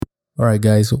All right,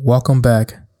 guys, welcome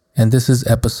back. And this is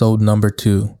episode number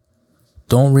 2.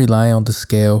 Don't rely on the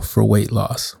scale for weight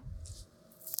loss.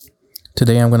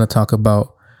 Today, I'm going to talk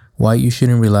about why you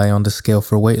shouldn't rely on the scale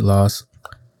for weight loss,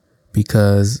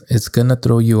 because it's going to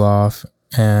throw you off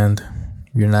and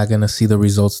you're not going to see the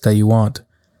results that you want.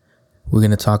 We're going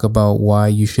to talk about why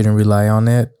you shouldn't rely on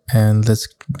it, and let's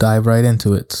dive right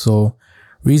into it. So,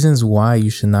 reasons why you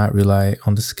should not rely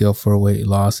on the scale for weight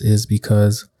loss is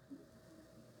because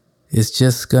it's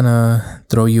just going to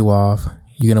throw you off.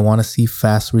 You're going to want to see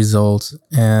fast results,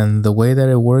 and the way that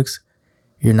it works,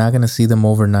 you're not going to see them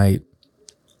overnight.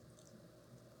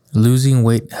 Losing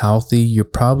weight healthy, you're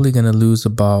probably going to lose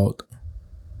about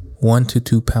 1 to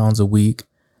 2 pounds a week.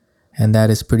 And that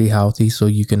is pretty healthy, so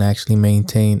you can actually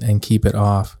maintain and keep it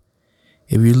off.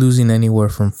 If you're losing anywhere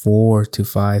from 4 to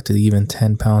 5 to even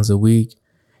 10 pounds a week,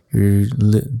 you're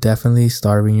definitely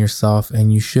starving yourself,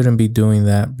 and you shouldn't be doing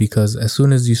that, because as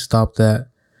soon as you stop that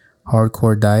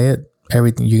hardcore diet,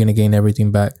 you're going to gain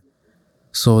everything back.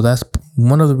 So that's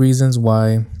one of the reasons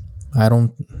why I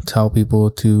don't tell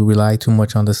people to rely too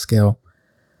much on the scale.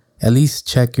 At least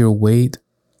check your weight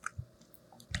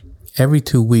every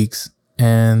 2 weeks.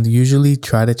 And usually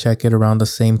try to check it around the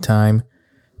same time.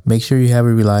 Make sure you have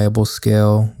a reliable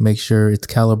scale. Make sure it's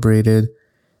calibrated.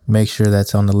 Make sure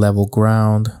that's on the level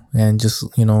ground. And just,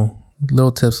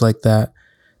 little tips like that.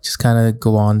 Just kind of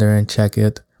go on there and check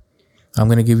it. I'm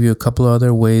going to give you a couple of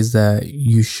other ways that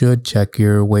you should check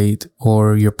your weight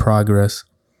or your progress.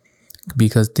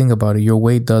 Because think about it, your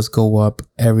weight does go up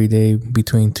every day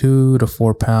between 2 to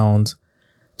 4 pounds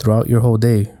throughout your whole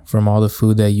day from all the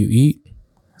food that you eat.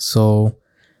 So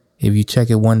if you check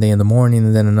it one day in the morning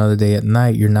and then another day at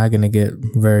night, you're not going to get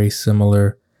very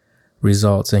similar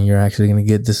results, and you're actually going to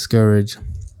get discouraged.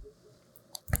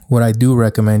 What I do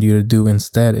recommend you to do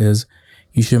instead is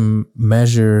you should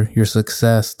measure your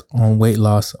success on weight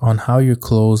loss on how your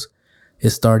clothes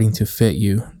is starting to fit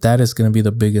you. That is going to be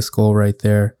the biggest goal right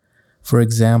there. For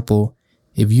example,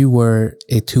 if you were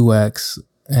a 2X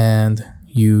and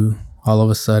you all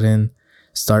of a sudden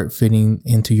start fitting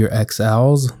into your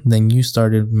XLs, then you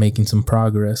started making some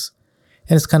progress.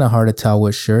 And it's kind of hard to tell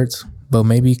with shirts, but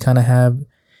maybe kind of have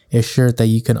a shirt that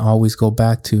you can always go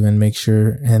back to and make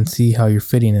sure and see how you're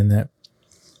fitting in it.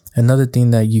 Another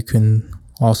thing that you can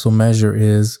also measure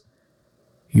is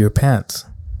your pants.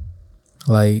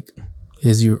 Like,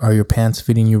 are your pants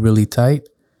fitting you really tight?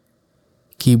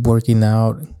 Keep working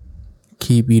out,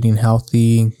 keep eating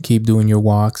healthy, keep doing your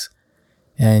walks.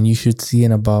 And you should see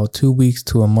in about 2 weeks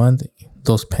to a month,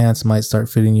 those pants might start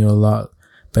fitting you a lot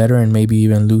better and maybe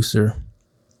even looser.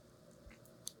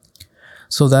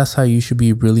 So that's how you should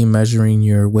be really measuring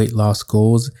your weight loss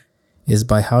goals, is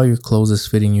by how your clothes is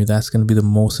fitting you. That's going to be the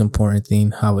most important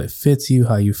thing, how it fits you,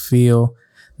 how you feel.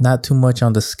 Not too much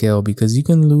on the scale, because you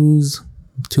can lose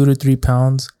 2 to 3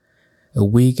 pounds a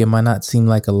week. It might not seem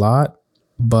like a lot,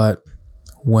 but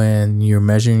when you're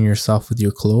measuring yourself with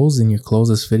your clothes and your clothes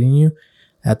is fitting you,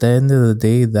 at the end of the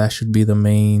day, that should be the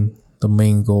main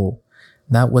goal,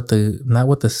 not what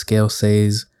the scale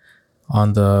says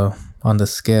on the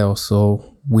scale.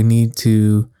 So we need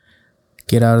to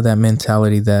get out of that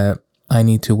mentality that I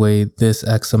need to weigh this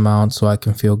X amount so I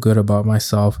can feel good about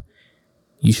myself.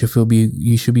 You should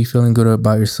be feeling good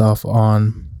about yourself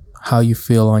on how you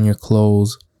feel on your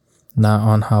clothes, not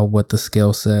on what the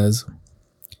scale says.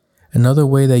 Another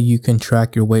way that you can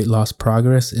track your weight loss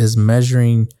progress is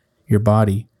measuring your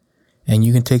body. And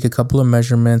you can take a couple of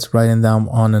measurements, write them down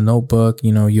on a notebook.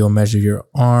 You'll measure your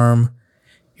arm,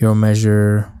 you'll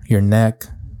measure your neck,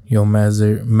 you'll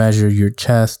measure your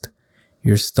chest,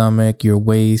 your stomach, your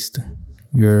waist,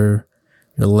 your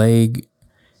leg,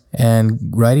 and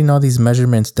writing all these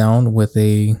measurements down with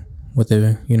a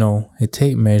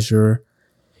tape measure,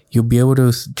 you'll be able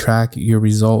to track your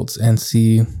results and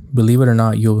see, believe it or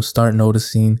not, you'll start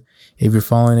noticing if you're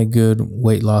following a good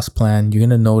weight loss plan, you're going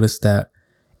to notice that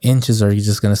inches are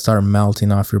just going to start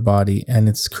melting off your body. And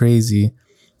it's crazy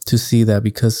to see that,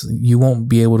 because you won't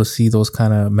be able to see those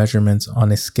kind of measurements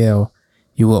on a scale.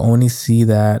 You will only see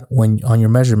that on your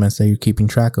measurements that you're keeping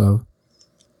track of.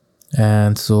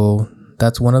 And so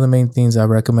that's one of the main things I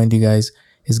recommend you guys,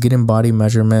 is getting body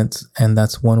measurements. And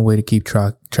that's one way to keep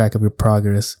track of your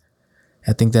progress.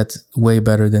 I think that's way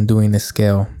better than doing a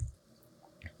scale.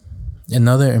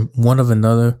 Another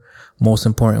most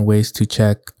important ways to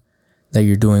check that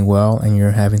you're doing well and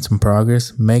you're having some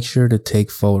progress, make sure to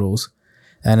take photos.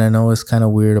 And I know it's kind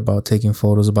of weird about taking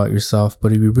photos about yourself,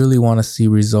 but if you really want to see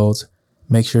results,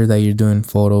 make sure that you're doing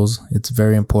photos. It's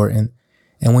very important.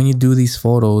 And when you do these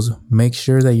photos, make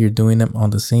sure that you're doing them on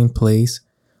the same place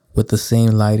with the same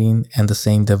lighting and the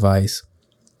same device.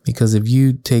 Because if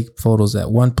you take photos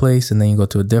at one place and then you go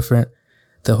to a different,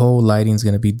 the whole lighting's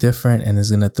going to be different and it's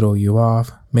going to throw you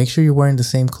off. Make sure you're wearing the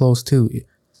same clothes too.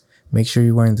 Make sure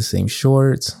you're wearing the same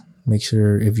shorts. Make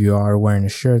sure if you are wearing a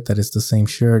shirt that it's the same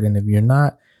shirt. And if you're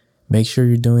not, make sure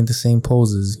you're doing the same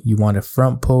poses. You want a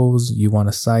front pose, you want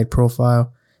a side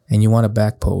profile, and you want a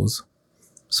back pose.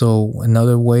 So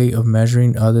another way of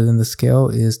measuring other than the scale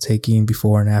is taking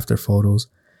before and after photos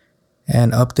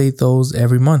and update those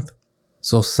every month.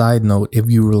 So side note, if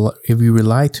you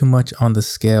rely too much on the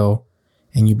scale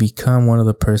and you become one of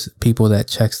the people that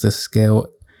checks the scale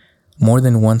more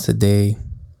than once a day,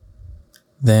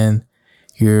 then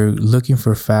you're looking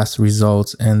for fast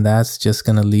results, and that's just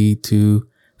going to lead to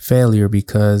failure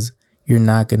because you're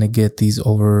not going to get these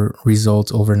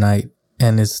results overnight.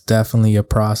 And it's definitely a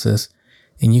process,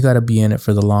 and you got to be in it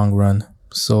for the long run.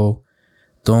 So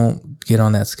don't get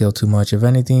on that scale too much. If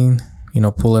anything,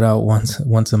 pull it out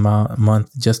once a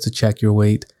month just to check your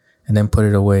weight and then put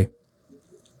it away.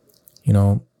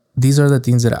 These are the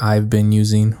things that I've been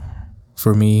using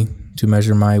for me to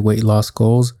measure my weight loss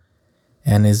goals,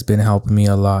 and it's been helping me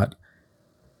a lot.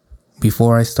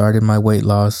 Before I started my weight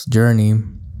loss journey,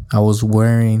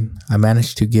 I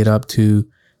managed to get up to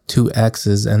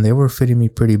 2Xs, and they were fitting me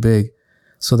pretty big.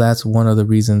 So that's one of the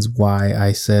reasons why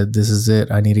I said, this is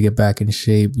it. I need to get back in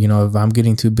shape. If I'm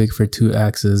getting too big for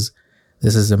 2Xs,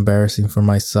 this is embarrassing for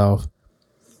myself.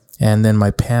 And then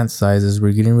my pant sizes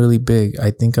were getting really big.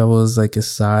 I think I was like a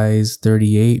size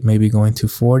 38, maybe going to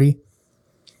 40.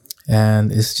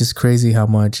 And it's just crazy how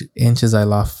much inches I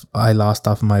lost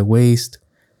off my waist.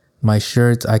 My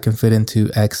shirts, I can fit into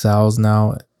XLs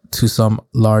now, to some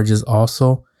larges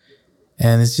also.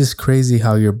 And it's just crazy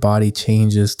how your body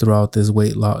changes throughout this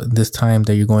this time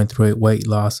that you're going through weight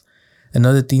loss.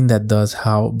 Another thing that does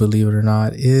help, believe it or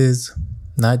not, is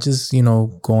not just,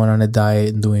 going on a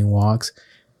diet and doing walks.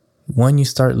 When you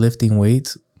start lifting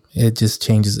weights, it just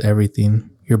changes everything.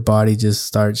 Your body just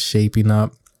starts shaping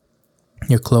up.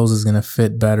 Your clothes is going to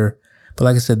fit better. But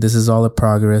like I said, this is all a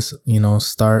progress.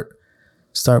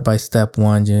 Start by step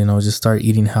one, just start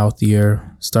eating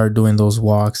healthier, start doing those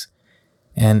walks,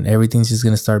 and everything's just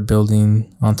going to start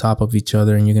building on top of each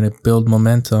other, and you're going to build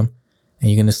momentum,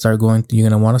 and you're going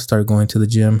to want to start going to the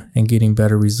gym and getting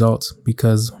better results,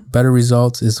 because better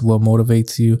results is what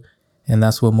motivates you, and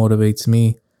that's what motivates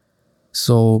me.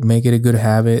 So make it a good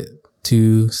habit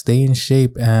to stay in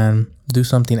shape and do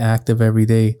something active every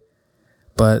day.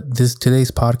 But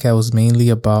today's podcast was mainly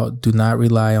about, do not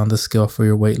rely on the scale for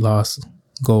your weight loss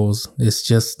goals. It's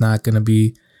just not going to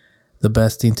be the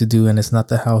best thing to do, and it's not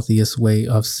the healthiest way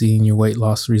of seeing your weight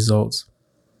loss results.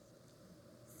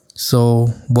 So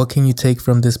what can you take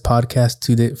from this podcast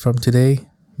today?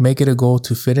 Make it a goal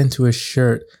to fit into a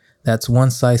shirt that's one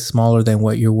size smaller than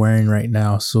what you're wearing right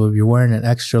now. So if you're wearing an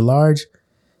extra large,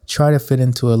 try to fit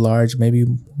into a large, maybe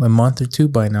a month or two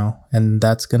by now. And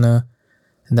that's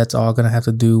all gonna have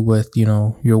to do with,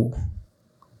 your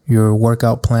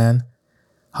workout plan,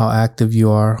 how active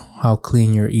you are, how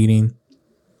clean you're eating,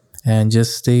 and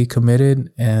just stay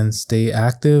committed and stay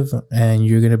active, and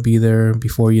you're gonna be there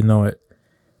before you know it.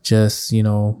 Just,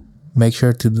 make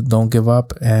sure to don't give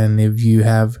up. And if you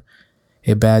have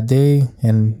a bad day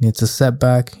and it's a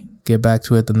setback, get back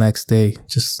to it the next day.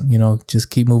 Just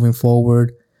keep moving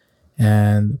forward,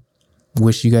 and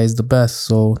wish you guys the best.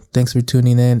 So thanks for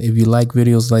tuning in. If you like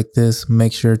videos like this,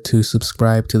 make sure to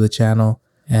subscribe to the channel.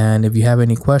 And if you have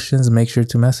any questions, make sure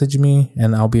to message me,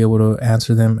 and I'll be able to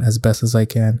answer them as best as I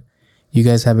can. You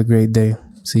guys have a great day.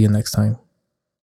 See you next time.